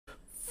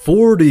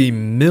40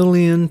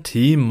 million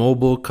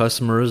T-Mobile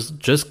customers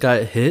just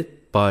got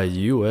hit by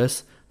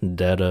US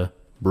data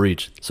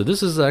breach. So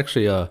this is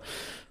actually a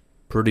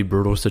pretty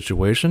brutal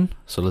situation.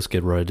 So let's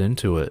get right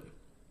into it.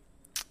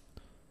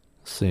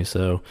 Let's see.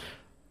 So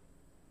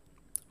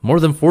more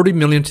than 40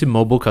 million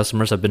T-Mobile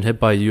customers have been hit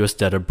by a US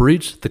data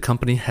breach. The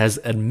company has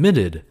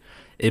admitted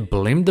it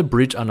blamed the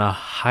breach on a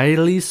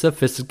highly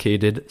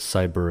sophisticated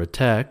cyber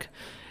attack.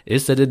 It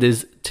said it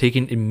is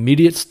taking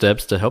immediate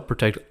steps to help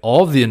protect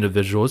all of the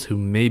individuals who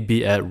may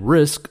be at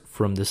risk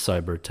from this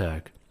cyber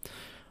attack.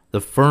 The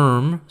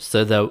firm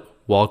said that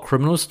while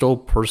criminals stole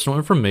personal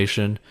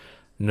information,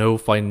 no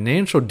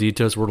financial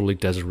details were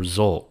leaked as a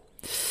result.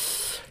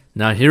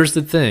 Now here's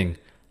the thing.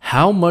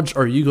 How much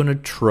are you going to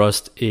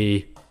trust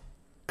a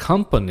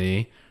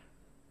company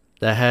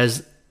that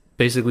has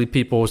basically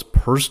people's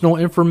personal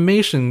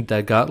information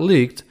that got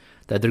leaked,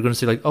 that they're going to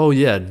say like, oh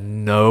yeah,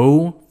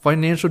 no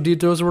financial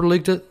details were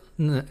leaked?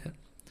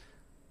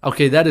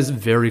 Okay, that is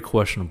very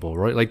questionable,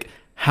 right? Like,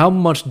 how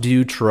much do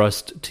you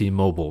trust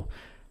T-Mobile?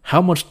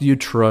 How much do you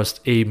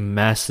trust a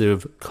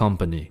massive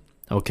company?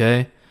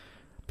 Okay?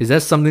 Because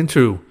that's something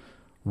to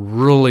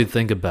really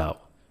think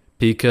about,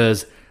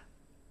 because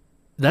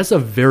that's a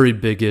very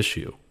big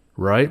issue,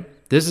 right?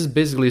 This is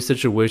basically a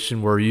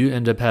situation where you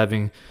end up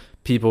having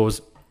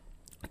people's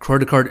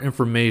credit card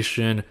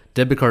information,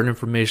 debit card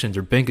information,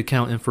 their bank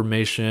account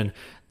information,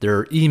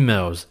 their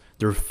emails,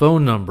 their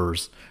phone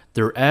numbers,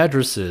 their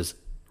addresses,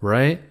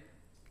 right?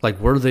 Like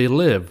where they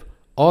live,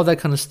 all that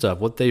kind of stuff,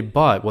 what they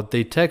bought, what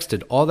they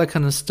texted, all that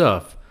kind of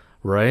stuff,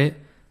 right?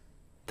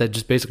 That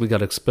just basically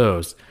got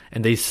exposed.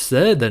 And they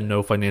said that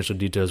no financial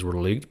details were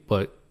leaked,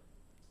 but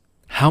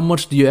how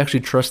much do you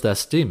actually trust that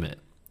statement?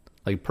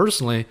 Like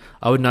personally,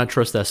 I would not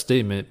trust that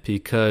statement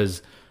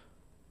because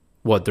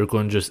what, they're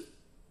going to just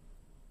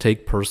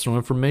take personal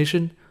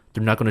information?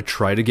 They're not going to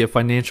try to get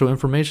financial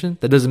information?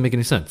 That doesn't make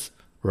any sense,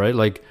 right?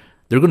 Like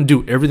they're going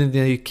to do everything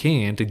they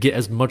can to get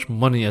as much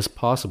money as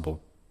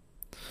possible.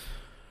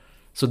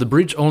 So the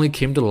breach only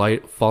came to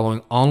light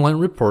following online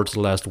reports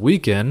last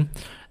weekend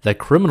that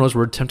criminals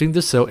were attempting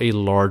to sell a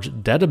large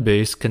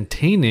database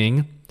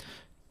containing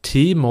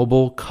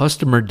T-Mobile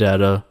customer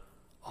data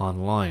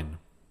online.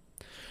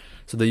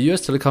 So the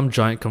US telecom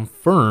giant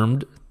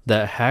confirmed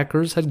that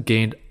hackers had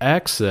gained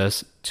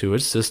access to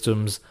its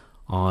systems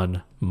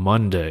on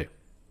Monday.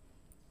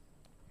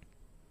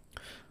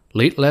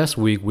 Late last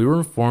week, we were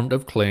informed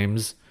of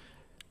claims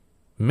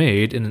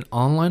made in an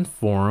online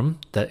forum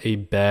that a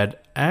bad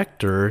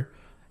actor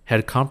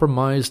had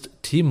compromised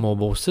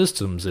T-Mobile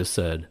systems, it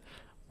said.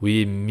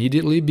 We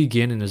immediately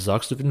began an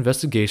exhaustive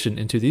investigation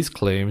into these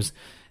claims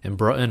and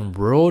brought in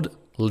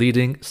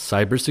world-leading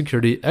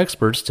cybersecurity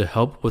experts to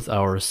help with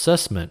our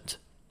assessment.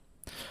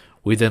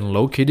 We then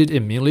located and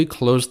immediately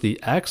closed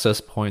the access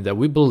point that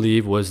we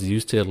believe was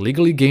used to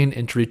illegally gain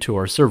entry to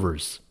our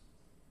servers.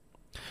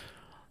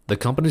 The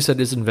company said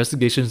its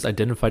investigations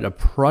identified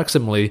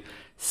approximately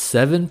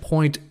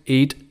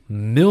 7.8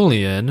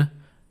 million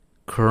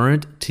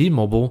current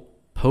T-Mobile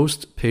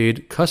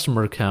postpaid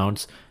customer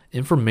accounts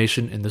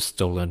information in the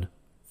stolen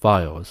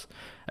files,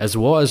 as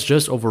well as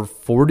just over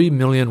 40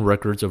 million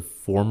records of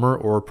former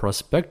or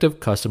prospective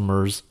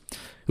customers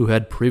who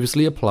had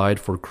previously applied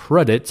for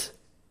credit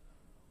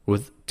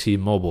with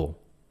T-Mobile.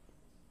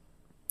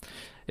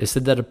 It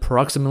said that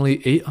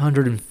approximately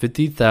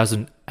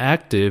 850,000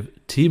 active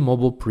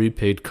T-Mobile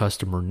prepaid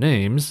customer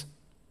names,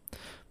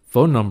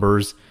 phone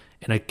numbers,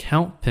 and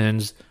account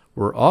PINs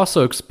were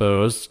also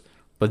exposed,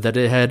 but that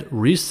it had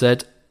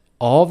reset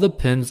all the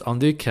PINs on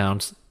the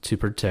accounts to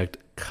protect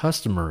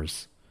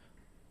customers.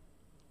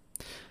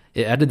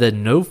 It added that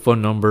no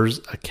phone numbers,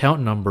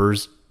 account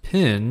numbers,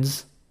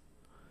 PINs,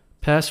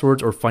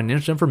 passwords, or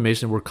financial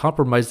information were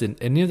compromised in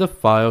any of the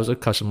files of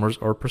customers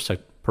or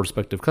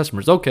prospective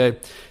customers. Okay,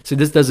 see,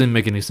 this doesn't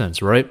make any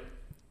sense, right?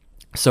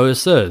 So it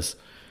says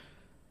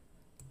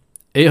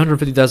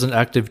 850,000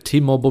 active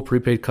T-Mobile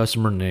prepaid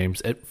customer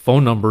names,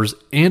 phone numbers,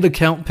 and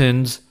account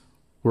PINs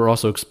were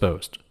also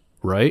exposed,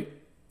 right?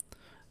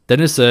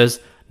 Then it says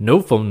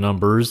no phone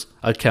numbers,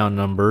 account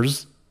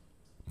numbers,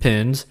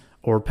 PINs,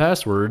 or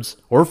passwords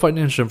or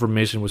financial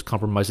information was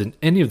compromised in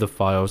any of the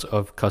files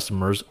of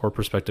customers or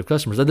prospective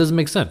customers. That doesn't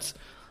make sense,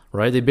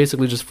 right? They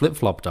basically just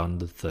flip-flopped on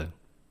the thing.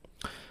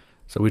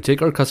 So we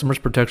take our customers'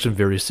 protection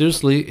very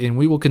seriously, and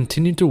we will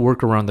continue to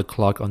work around the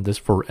clock on this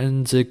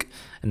forensic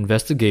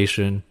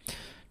investigation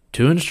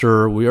to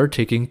ensure we are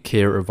taking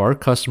care of our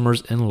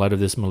customers in light of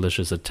this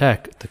malicious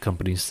attack, the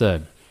company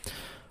said.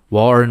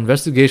 While our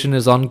investigation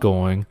is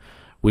ongoing,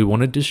 we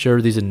wanted to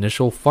share these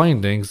initial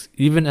findings,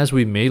 even as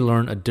we may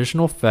learn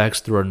additional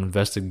facts through our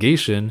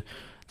investigation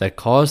that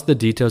caused the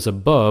details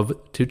above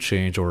to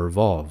change or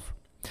evolve.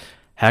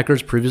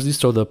 Hackers previously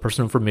stole the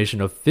personal information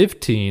of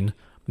 15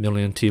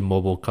 million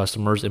T-Mobile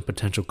customers and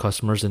potential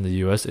customers in the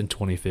US in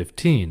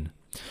 2015.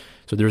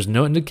 So there's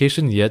no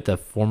indication yet that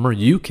former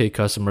UK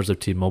customers of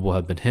T-Mobile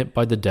have been hit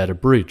by the data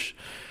breach.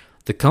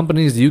 The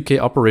company's UK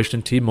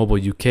operation, T-Mobile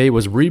UK,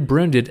 was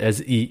rebranded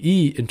as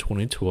EE in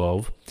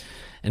 2012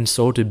 and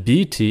sold to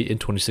BT in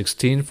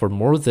 2016 for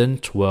more than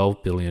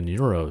 12 billion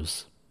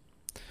euros.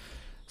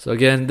 So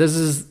again,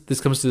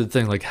 this comes to the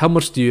thing, like how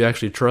much do you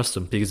actually trust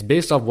them? Because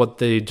based off what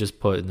they just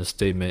put in the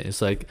statement,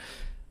 it's like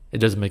it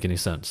doesn't make any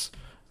sense,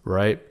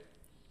 right?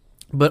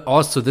 But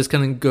also this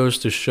kind of goes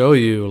to show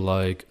you,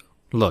 like,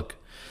 look,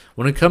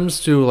 when it comes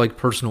to like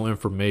personal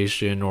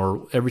information,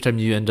 or every time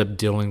you end up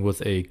dealing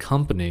with a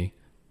company,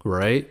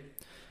 right,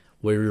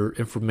 where your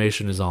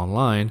information is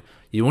online,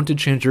 you want to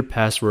change your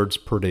passwords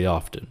pretty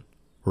often,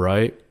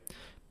 right?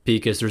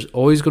 Because there's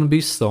always going to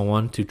be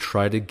someone to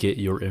try to get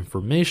your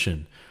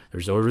information.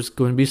 There's always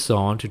going to be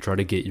someone to try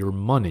to get your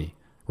money,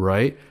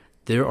 right?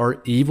 There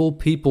are evil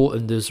people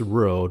in this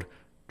world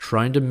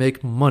trying to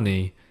make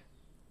money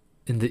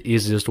in the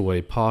easiest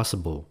way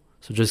possible.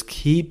 So just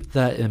keep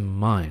that in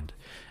mind.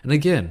 And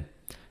again,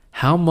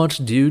 how much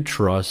do you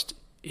trust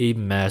a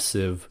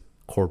massive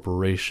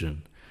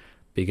corporation?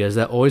 Because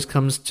that always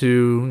comes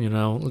to,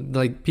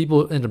 like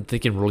people end up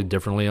thinking really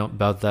differently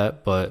about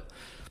that, but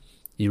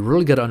you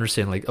really got to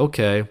understand, like,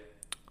 okay,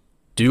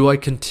 do I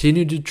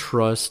continue to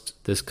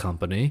trust this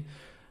company?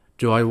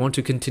 Do I want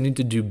to continue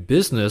to do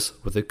business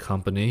with a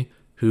company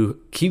who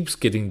keeps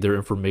getting their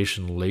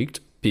information leaked?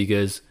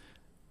 Because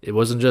it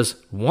wasn't just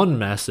one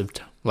massive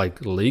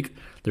leak.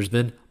 There's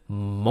been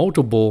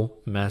multiple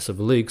massive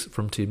leaks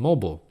from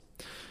T-Mobile.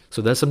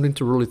 So that's something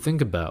to really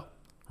think about,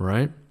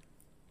 right?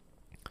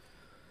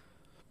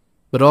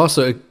 But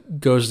also it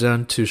goes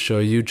down to show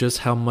you just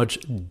how much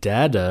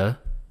data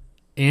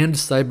and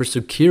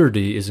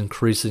cybersecurity is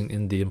increasing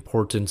in the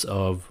importance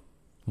of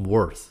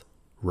worth,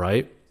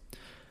 right?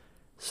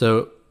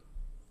 So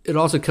it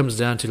also comes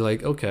down to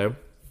like, okay,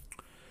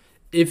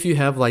 if you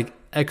have like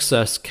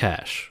excess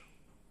cash,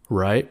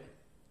 right?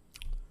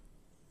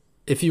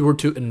 If you were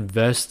to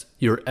invest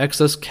your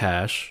excess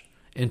cash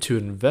into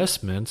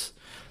investments,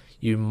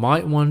 you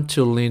might want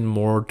to lean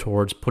more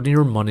towards putting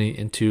your money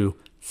into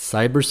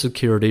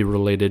cybersecurity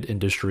related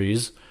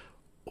industries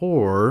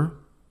or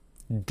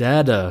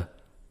data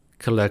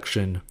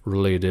collection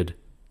related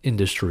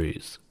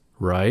industries,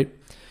 right?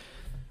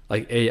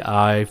 Like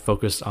AI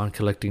focused on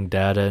collecting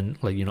data and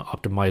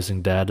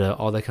optimizing data,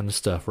 all that kind of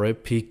stuff,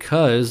 right?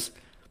 Because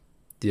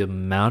the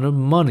amount of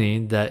money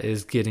that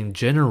is getting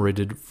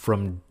generated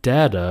from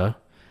data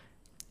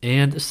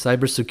and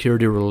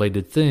cybersecurity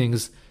related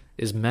things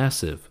is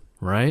massive,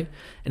 right?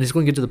 And it's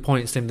going to get to the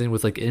point, same thing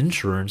with like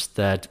insurance,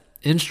 that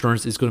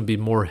insurance is going to be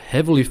more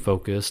heavily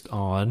focused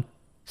on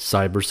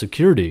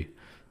cybersecurity,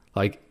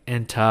 like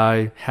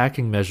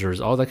anti-hacking measures,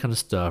 all that kind of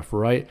stuff,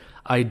 right?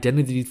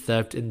 Identity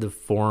theft in the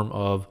form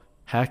of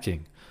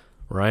hacking,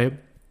 right?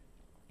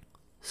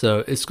 So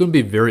it's going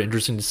to be very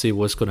interesting to see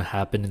what's going to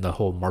happen in the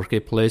whole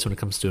marketplace when it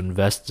comes to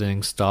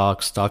investing,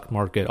 stock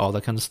market, all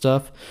that kind of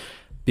stuff,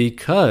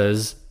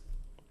 because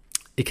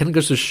it kind of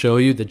goes to show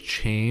you the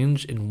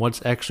change in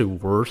what's actually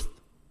worth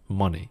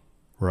money,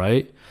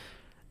 right?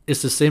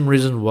 It's the same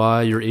reason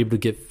why you're able to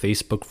get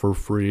Facebook for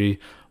free,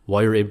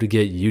 why you're able to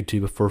get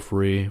YouTube for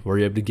free, why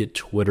you're able to get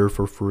Twitter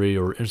for free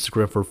or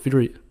Instagram for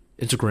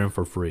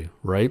free,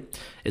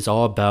 right? It's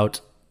all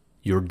about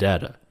your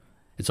data.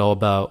 It's all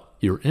about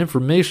your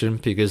information,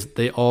 because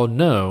they all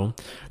know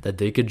that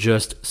they could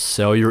just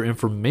sell your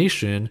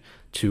information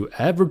to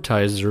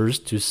advertisers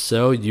to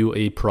sell you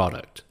a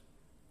product,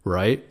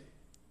 right?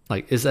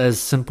 Like, it's as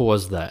simple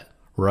as that,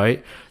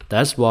 right?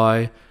 That's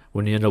why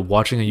when you end up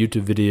watching a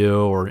YouTube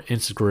video or an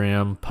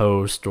Instagram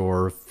post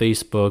or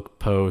Facebook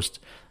post,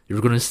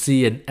 you're going to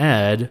see an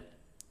ad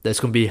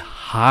that's going to be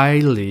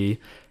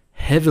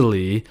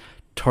heavily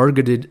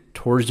targeted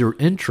towards your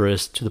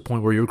interest to the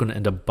point where you're going to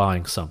end up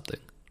buying something,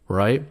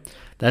 right?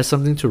 That's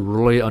something to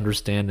really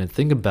understand and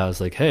think about.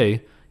 It's like,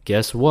 hey,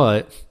 guess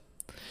what?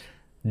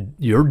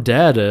 Your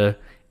data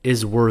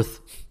is worth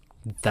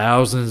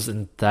thousands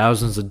and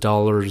thousands of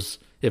dollars,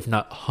 if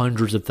not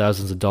hundreds of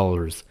thousands of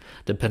dollars,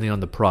 depending on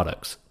the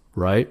products,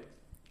 right?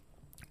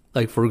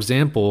 Like, for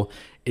example,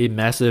 a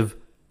massive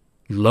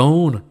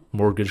loan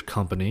mortgage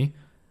company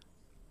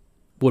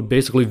would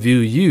basically view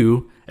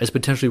you as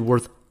potentially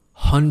worth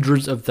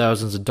hundreds of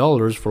thousands of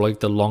dollars for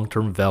like the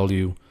long-term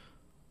value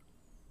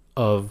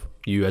of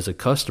you as a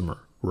customer,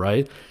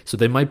 right? So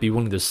they might be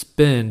willing to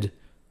spend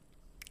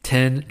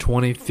 $10,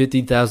 $20,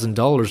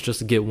 $50,000 just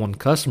to get one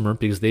customer,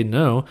 because they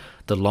know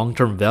the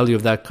long-term value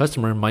of that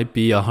customer might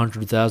be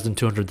 $100,000,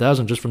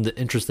 $200,000 just from the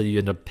interest that you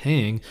end up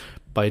paying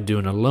by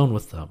doing a loan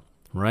with them,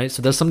 right?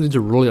 So that's something to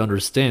really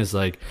understand. It's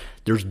like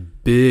there's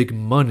big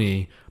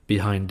money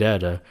behind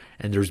data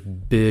and there's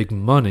big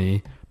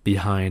money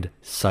behind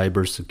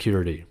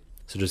cybersecurity.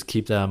 So just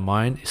keep that in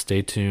mind.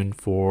 Stay tuned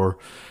for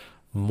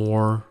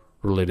more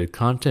related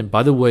content.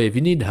 By the way, if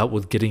you need help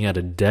with getting out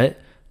of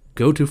debt,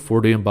 go to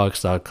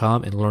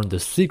 4dmbox.com and learn the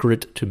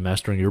secret to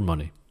mastering your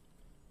money.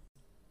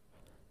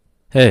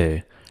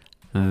 Hey,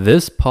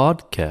 this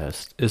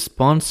podcast is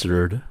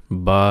sponsored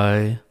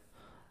by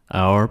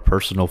our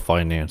personal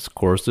finance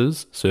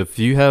courses. So if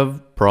you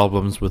have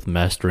problems with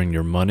mastering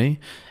your money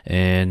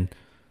and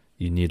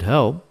you need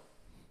help,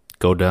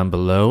 go down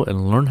below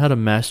and learn how to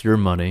master your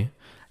money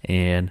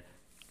and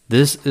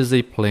This is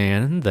a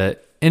plan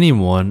that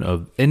anyone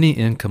of any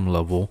income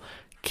level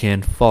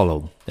can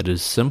follow. It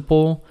is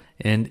simple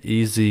and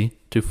easy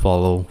to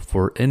follow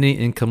for any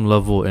income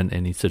level and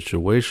any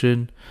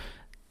situation,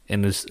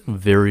 and it's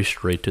very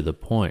straight to the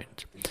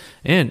point.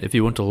 And if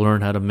you want to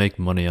learn how to make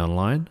money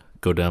online,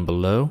 go down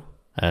below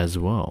as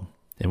well.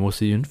 And we'll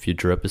see you in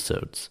future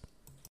episodes.